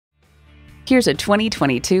Here's a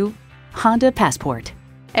 2022 Honda Passport.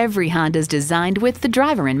 Every Honda's designed with the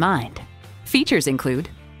driver in mind. Features include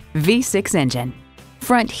V6 engine,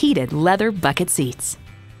 front heated leather bucket seats,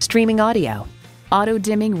 streaming audio,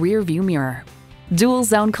 auto-dimming rear view mirror, dual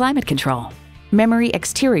zone climate control, memory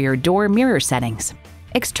exterior door mirror settings,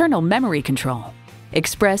 external memory control,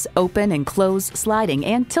 express open and close sliding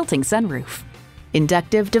and tilting sunroof,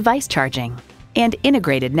 inductive device charging, and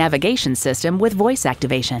integrated navigation system with voice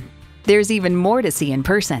activation. There's even more to see in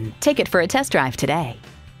person. Take it for a test drive today.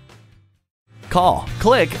 Call,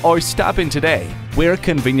 click, or stop in today. We're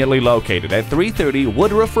conveniently located at 330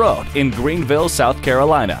 Woodruff Road in Greenville, South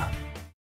Carolina.